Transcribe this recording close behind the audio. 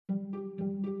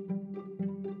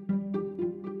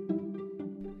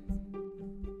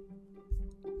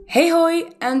Hey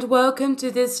hoy, and welcome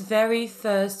to this very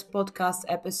first podcast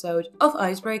episode of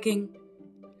Icebreaking.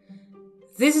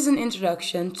 This is an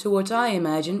introduction to what I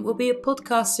imagine will be a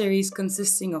podcast series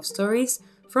consisting of stories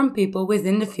from people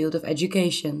within the field of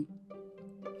education.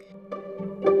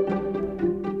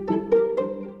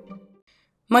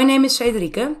 My name is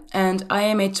Frederike, and I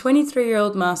am a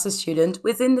 23-year-old master student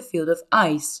within the field of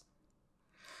ICE.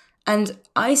 And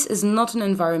ICE is not an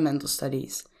environmental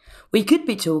studies. We could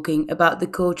be talking about the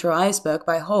cultural iceberg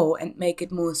by Hall and make it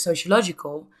more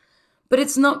sociological, but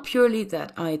it's not purely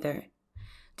that either.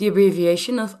 The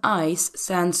abbreviation of ICE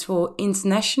stands for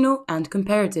International and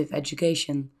Comparative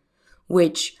Education,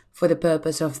 which, for the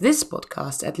purpose of this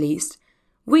podcast at least,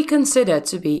 we consider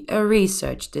to be a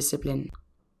research discipline.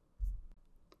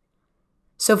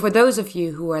 So for those of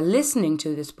you who are listening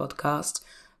to this podcast,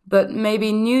 but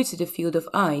maybe new to the field of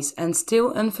ICE and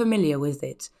still unfamiliar with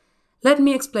it, let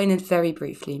me explain it very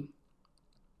briefly.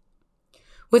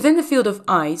 Within the field of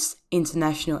ICE,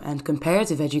 International and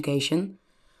Comparative Education,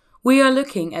 we are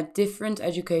looking at different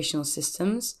educational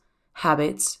systems,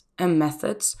 habits, and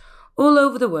methods all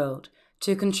over the world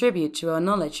to contribute to our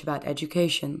knowledge about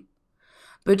education,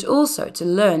 but also to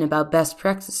learn about best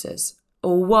practices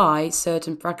or why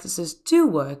certain practices do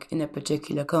work in a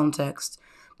particular context,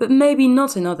 but maybe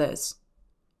not in others.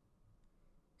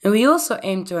 And we also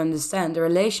aim to understand the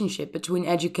relationship between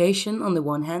education on the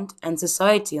one hand and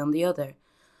society on the other,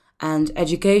 and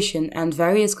education and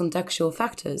various contextual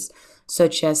factors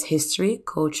such as history,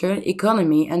 culture,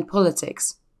 economy, and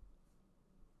politics.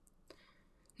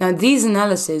 Now, these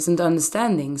analyses and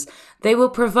understandings, they will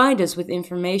provide us with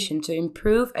information to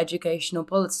improve educational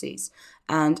policies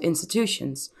and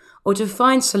institutions, or to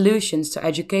find solutions to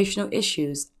educational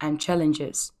issues and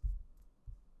challenges.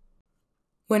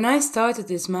 When I started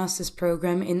this master's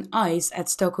program in ICE at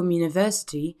Stockholm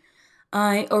University,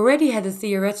 I already had a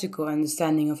theoretical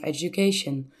understanding of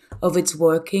education, of its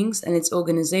workings and its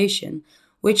organization,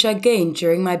 which I gained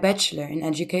during my bachelor in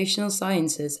educational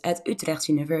sciences at Utrecht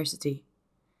University.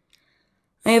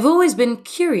 I have always been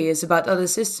curious about other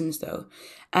systems though,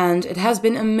 and it has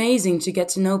been amazing to get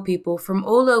to know people from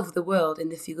all over the world in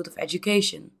the field of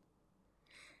education.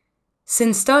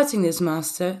 Since starting this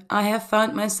master, I have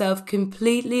found myself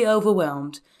completely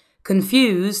overwhelmed,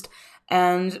 confused,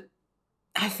 and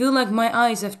I feel like my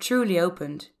eyes have truly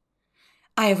opened.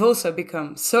 I have also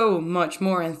become so much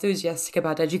more enthusiastic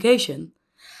about education.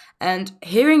 And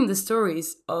hearing the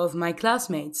stories of my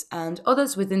classmates and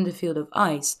others within the field of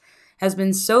ICE has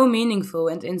been so meaningful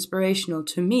and inspirational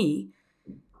to me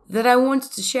that I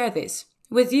wanted to share this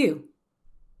with you.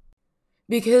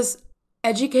 Because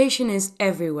education is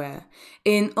everywhere,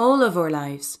 in all of our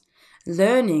lives.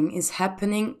 Learning is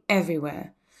happening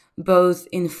everywhere, both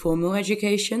in formal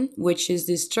education, which is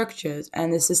the structured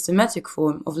and the systematic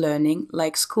form of learning,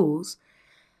 like schools,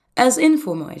 as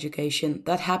informal education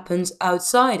that happens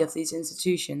outside of these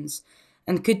institutions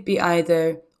and could be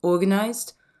either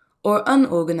organized or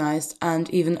unorganized and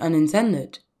even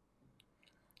unintended.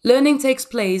 Learning takes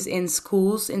place in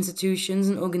schools, institutions,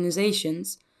 and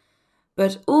organizations,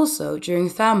 but also during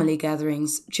family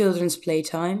gatherings, children's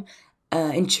playtime,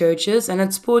 in churches, and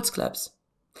at sports clubs.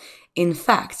 In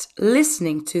fact,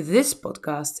 listening to this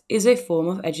podcast is a form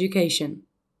of education.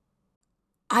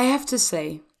 I have to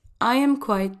say, I am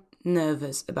quite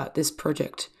nervous about this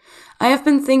project. I have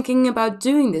been thinking about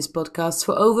doing this podcast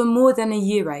for over more than a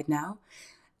year right now,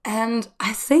 and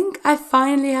I think I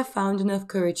finally have found enough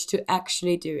courage to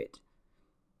actually do it.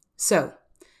 So,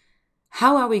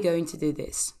 how are we going to do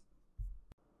this?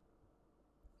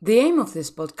 The aim of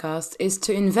this podcast is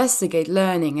to investigate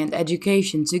learning and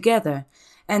education together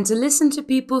and to listen to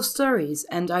people's stories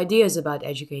and ideas about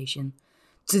education,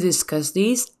 to discuss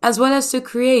these as well as to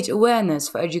create awareness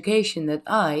for education that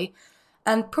I,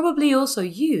 and probably also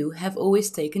you, have always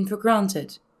taken for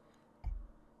granted.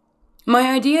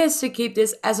 My idea is to keep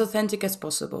this as authentic as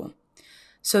possible,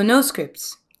 so no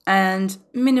scripts and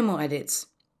minimal edits.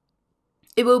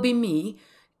 It will be me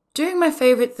doing my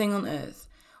favorite thing on earth,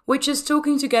 which is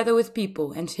talking together with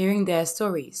people and hearing their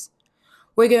stories.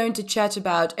 We're going to chat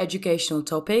about educational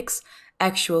topics,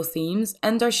 actual themes,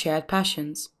 and our shared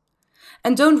passions.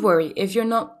 And don't worry if you're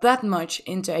not that much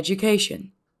into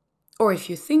education, or if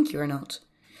you think you're not,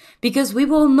 because we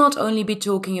will not only be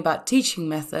talking about teaching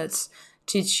methods,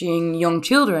 teaching young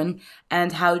children,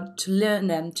 and how to learn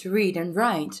them to read and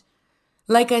write.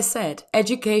 Like I said,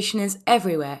 education is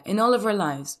everywhere in all of our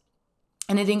lives,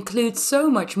 and it includes so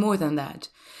much more than that.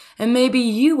 And maybe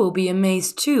you will be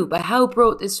amazed too by how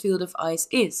broad this field of ICE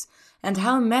is and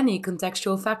how many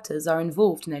contextual factors are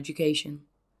involved in education.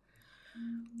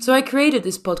 So I created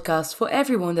this podcast for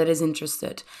everyone that is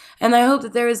interested, and I hope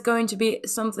that there is going to be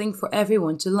something for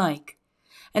everyone to like.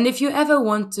 And if you ever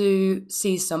want to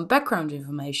see some background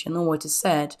information on what is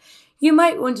said, you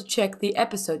might want to check the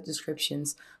episode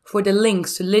descriptions for the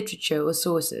links to literature or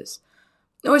sources,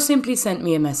 or simply send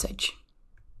me a message.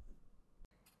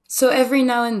 So every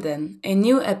now and then, a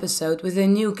new episode with a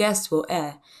new guest will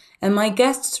air, and my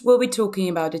guests will be talking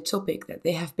about a topic that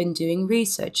they have been doing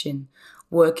research in,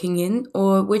 working in,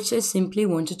 or which they simply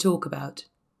want to talk about.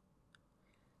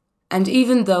 And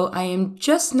even though I am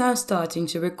just now starting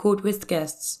to record with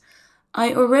guests,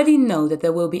 I already know that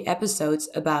there will be episodes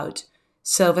about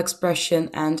self-expression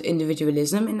and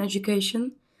individualism in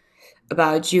education,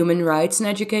 about human rights in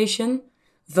education,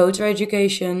 voter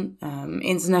education,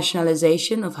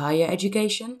 internationalization of higher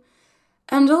education,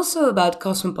 and also about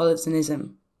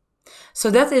cosmopolitanism. So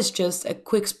that is just a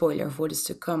quick spoiler for this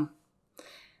to come.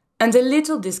 And a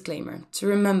little disclaimer to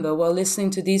remember while listening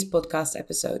to these podcast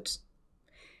episodes.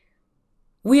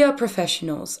 We are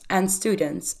professionals and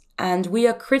students, and we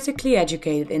are critically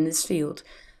educated in this field,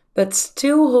 but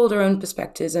still hold our own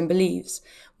perspectives and beliefs,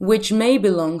 which may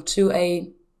belong to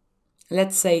a,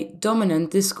 let's say,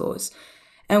 dominant discourse.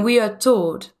 And we are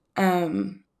taught,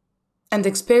 and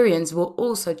experience will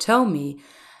also tell me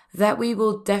that we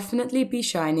will definitely be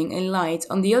shining a light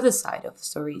on the other side of the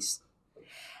stories.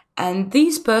 And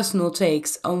these personal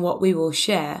takes on what we will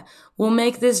share will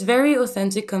make this very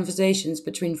authentic conversations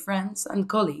between friends and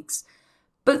colleagues,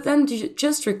 but then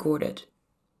just recorded.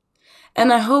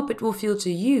 And I hope it will feel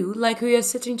to you like we are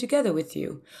sitting together with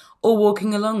you, or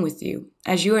walking along with you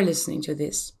as you are listening to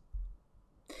this.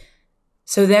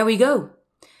 So there we go.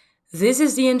 This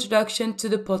is the introduction to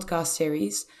the podcast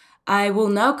series. I will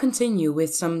now continue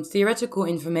with some theoretical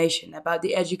information about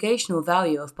the educational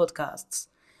value of podcasts.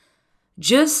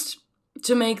 Just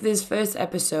to make this first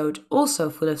episode also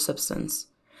full of substance.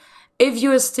 If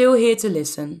you are still here to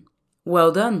listen,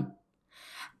 well done.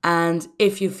 And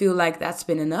if you feel like that's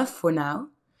been enough for now,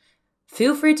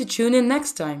 feel free to tune in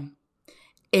next time.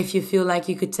 If you feel like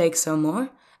you could take some more,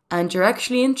 and you're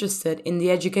actually interested in the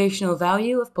educational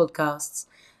value of podcasts,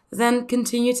 then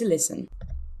continue to listen.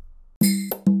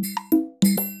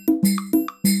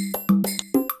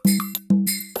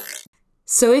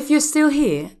 So if you're still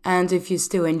here, and if you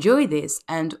still enjoy this,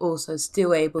 and also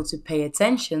still able to pay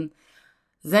attention,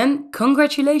 then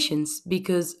congratulations,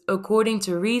 because according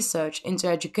to research into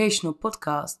educational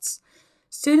podcasts,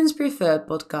 students prefer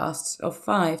podcasts of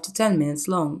 5 to 10 minutes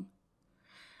long.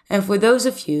 And for those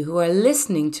of you who are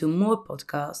listening to more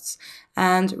podcasts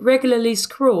and regularly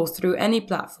scroll through any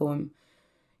platform,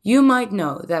 you might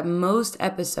know that most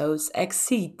episodes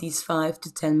exceed these 5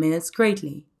 to 10 minutes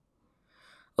greatly.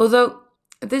 Although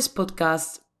this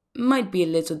podcast might be a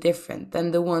little different than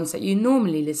the ones that you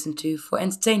normally listen to for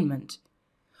entertainment,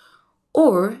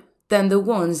 or than the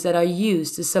ones that are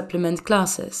used to supplement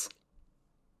classes.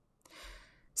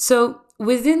 So,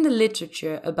 within the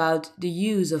literature about the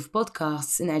use of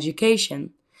podcasts in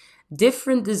education,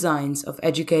 different designs of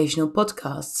educational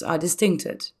podcasts are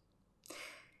distincted.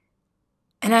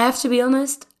 And I have to be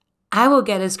honest, I will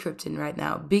get a script in right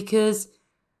now because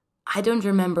I don't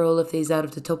remember all of these out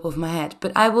of the top of my head,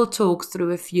 but I will talk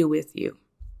through a few with you.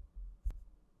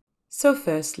 So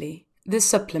firstly, the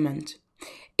supplement.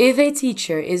 If a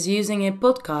teacher is using a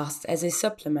podcast as a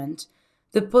supplement,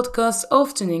 the podcast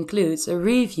often includes a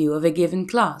review of a given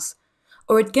class,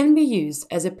 or it can be used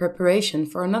as a preparation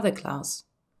for another class.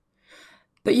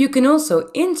 But you can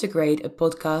also integrate a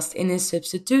podcast in a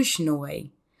substitutional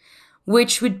way,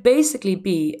 which would basically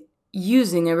be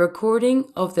using a recording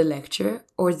of the lecture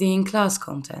or the in-class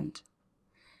content.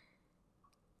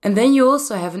 And then you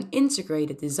also have an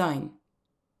integrated design.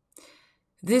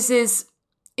 This is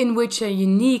in which a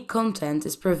unique content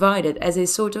is provided as a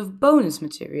sort of bonus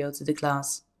material to the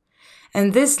class.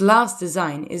 And this last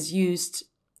design is used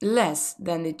less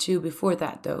than the two before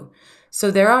that though,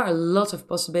 so there are a lot of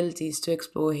possibilities to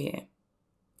explore here.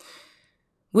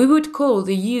 We would call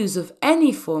the use of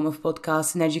any form of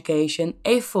podcast in education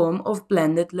a form of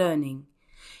blended learning,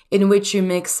 in which you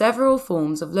mix several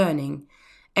forms of learning,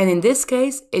 and in this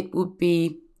case it would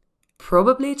be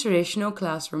probably traditional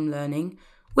classroom learning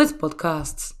with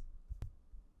podcasts.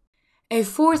 A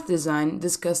fourth design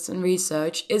discussed in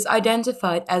research is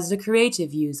identified as the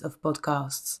creative use of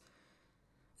podcasts.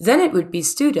 Then it would be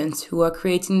students who are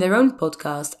creating their own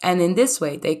podcast, and in this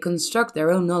way they construct their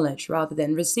own knowledge rather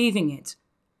than receiving it.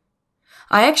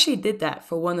 I actually did that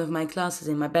for one of my classes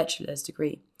in my bachelor's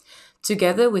degree.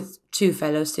 Together with two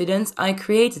fellow students, I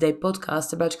created a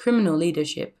podcast about criminal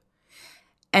leadership.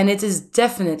 And it is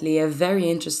definitely a very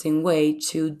interesting way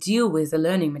to deal with the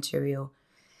learning material.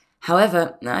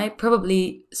 However, I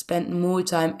probably spent more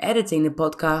time editing the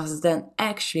podcasts than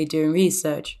actually doing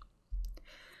research.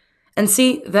 And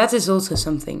see, that is also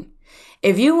something.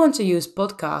 If you want to use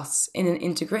podcasts in an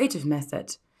integrative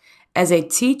method, as a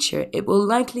teacher, it will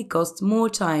likely cost more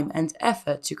time and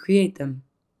effort to create them.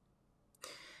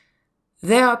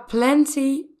 There are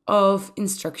plenty of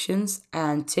instructions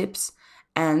and tips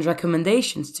and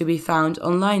recommendations to be found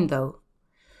online though.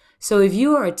 So if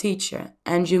you are a teacher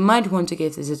and you might want to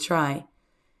give this a try,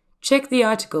 check the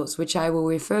articles which I will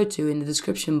refer to in the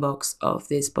description box of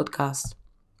this podcast.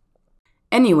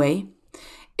 Anyway,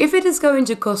 if it is going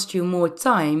to cost you more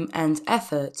time and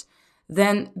effort,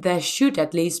 then there should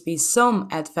at least be some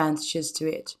advantages to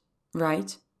it,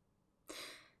 right?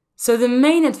 So the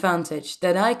main advantage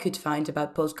that I could find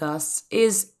about podcasts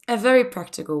is a very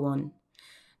practical one,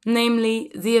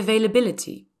 namely the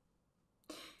availability.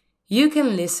 You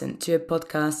can listen to a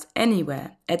podcast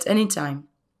anywhere, at any time.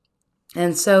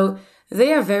 And so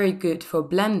they are very good for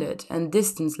blended and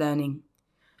distance learning.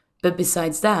 But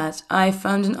besides that, I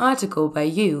found an article by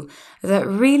you that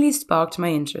really sparked my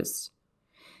interest.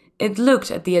 It looked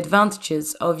at the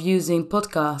advantages of using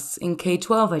podcasts in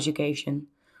K-12 education,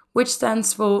 which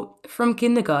stands for from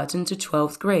kindergarten to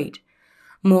 12th grade,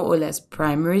 more or less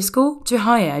primary school to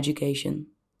higher education.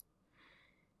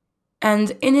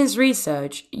 And in his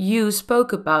research, Yu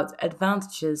spoke about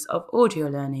advantages of audio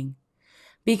learning,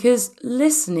 because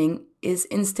listening is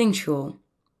instinctual.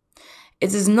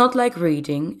 It is not like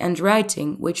reading and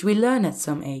writing, which we learn at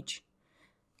some age.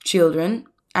 Children,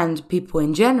 and people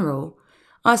in general,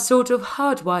 are sort of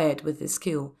hardwired with this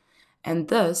skill, and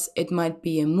thus it might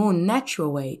be a more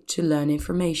natural way to learn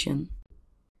information.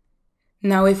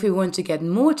 Now, if we want to get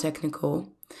more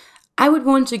technical, I would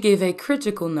want to give a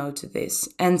critical note to this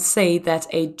and say that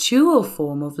a dual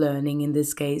form of learning in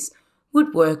this case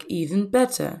would work even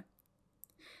better.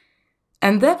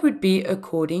 And that would be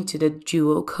according to the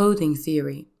dual coding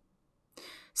theory.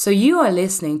 So you are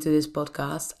listening to this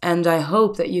podcast, and I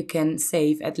hope that you can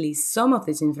save at least some of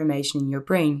this information in your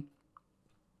brain.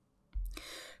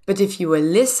 But if you were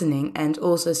listening and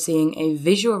also seeing a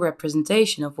visual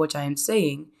representation of what I am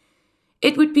saying,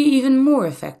 it would be even more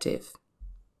effective.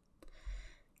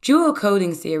 Dual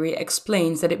coding theory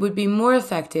explains that it would be more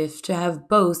effective to have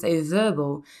both a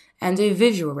verbal and a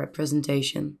visual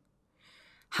representation.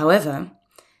 However,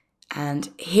 and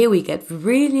here we get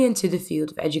really into the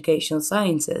field of educational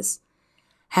sciences,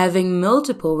 having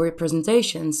multiple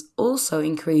representations also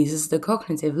increases the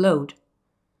cognitive load.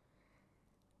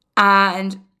 I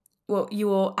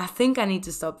think I need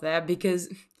to stop there, because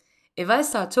if I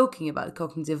start talking about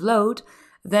cognitive load,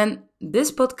 then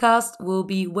this podcast will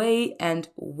be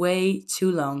way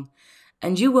too long,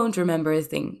 and you won't remember a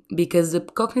thing, because the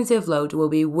cognitive load will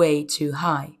be way too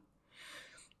high.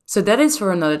 So that is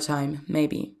for another time,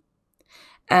 maybe.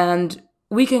 And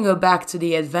we can go back to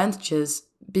the advantages,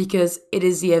 because it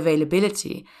is the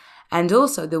availability and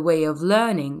also the way of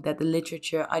learning that the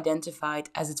literature identified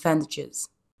as advantages.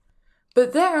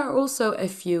 But there are also a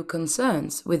few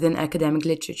concerns within academic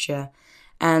literature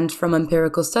and from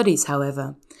empirical studies,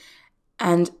 however.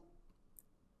 And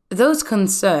those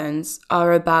concerns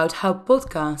are about how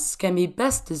podcasts can be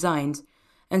best designed.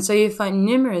 And so you find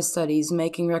numerous studies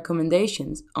making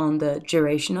recommendations on the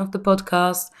duration of the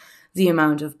podcast, the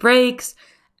amount of breaks,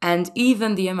 and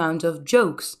even the amount of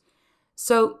jokes.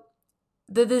 So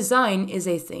the design is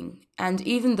a thing. And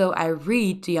even though I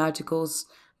read the articles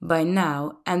by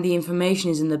now, and the information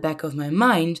is in the back of my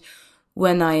mind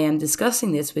when I am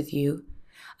discussing this with you,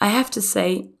 I have to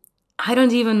say, I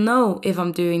don't even know if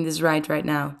I'm doing this right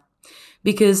now.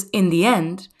 Because in the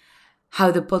end,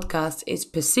 how the podcast is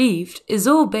perceived is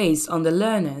all based on the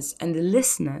learners and the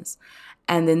listeners,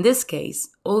 and in this case,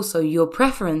 also your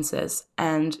preferences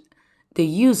and the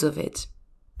use of it.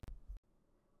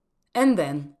 And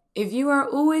then, if you are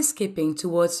always skipping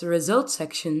towards the results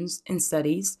sections in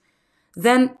studies,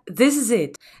 then this is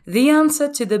it, the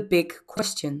answer to the big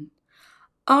question.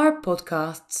 Are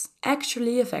podcasts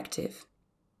actually effective?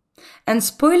 And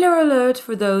spoiler alert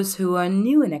for those who are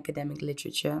new in academic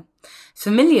literature,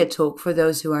 familiar talk for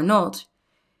those who are not.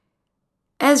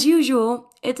 As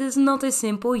usual, it is not a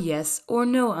simple yes or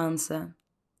no answer.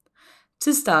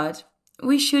 To start,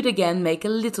 we should again make a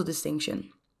little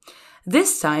distinction.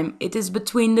 This time it is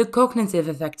between the cognitive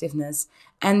effectiveness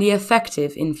and the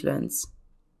affective influence.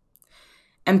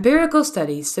 Empirical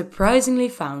studies surprisingly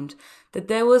found that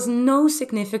there was no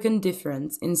significant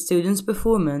difference in students'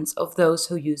 performance of those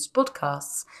who used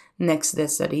podcasts next to their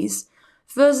studies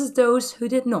versus those who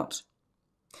did not.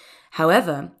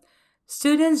 However,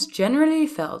 students generally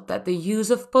felt that the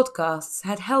use of podcasts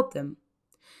had helped them,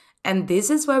 And this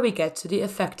is where we get to the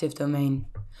affective domain.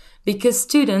 Because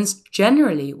students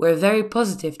generally were very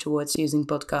positive towards using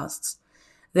podcasts.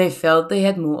 They felt they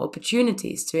had more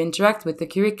opportunities to interact with the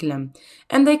curriculum,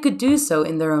 and they could do so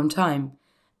in their own time.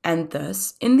 And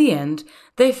thus, in the end,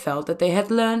 they felt that they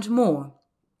had learned more.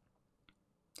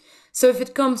 So if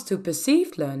it comes to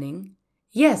perceived learning,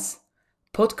 yes,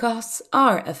 podcasts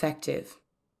are effective.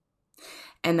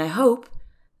 And I hope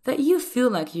that you feel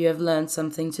like you have learned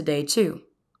something today too.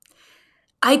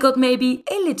 I got maybe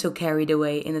a little carried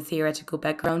away in the theoretical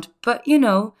background, but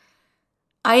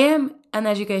I am an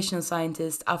educational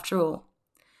scientist after all.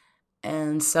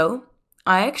 And so,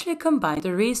 I actually combined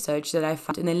the research that I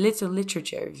found in a little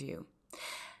literature review.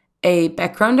 A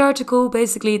background article,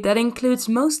 basically, that includes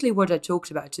mostly what I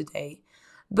talked about today,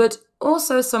 but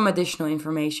also some additional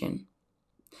information.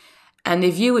 And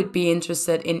if you would be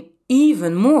interested in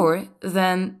even more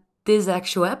than this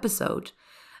actual episode,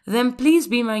 then please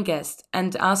be my guest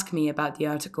and ask me about the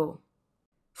article.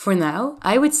 For now,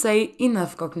 I would say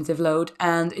enough cognitive load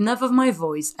and enough of my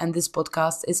voice, and this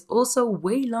podcast is also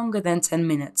way longer than 10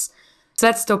 minutes. So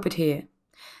let's stop it here.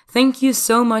 Thank you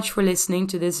so much for listening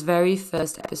to this very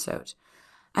first episode.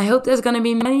 I hope there's going to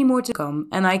be many more to come,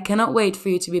 and I cannot wait for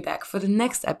you to be back for the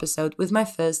next episode with my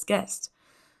first guest.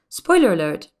 Spoiler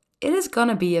alert, it is going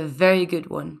to be a very good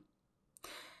one.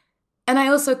 And I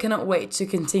also cannot wait to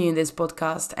continue this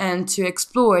podcast and to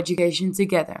explore education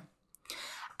together.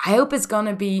 I hope it's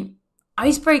gonna be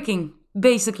ice-breaking,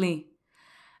 basically.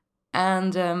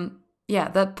 And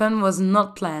that pun was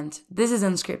not planned. This is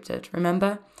unscripted,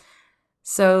 remember?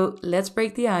 So let's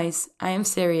break the ice. I am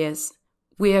serious.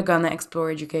 We are gonna explore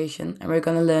education and we're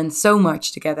gonna learn so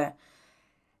much together.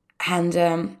 And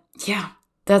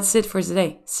that's it for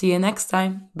today. See you next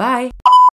time. Bye.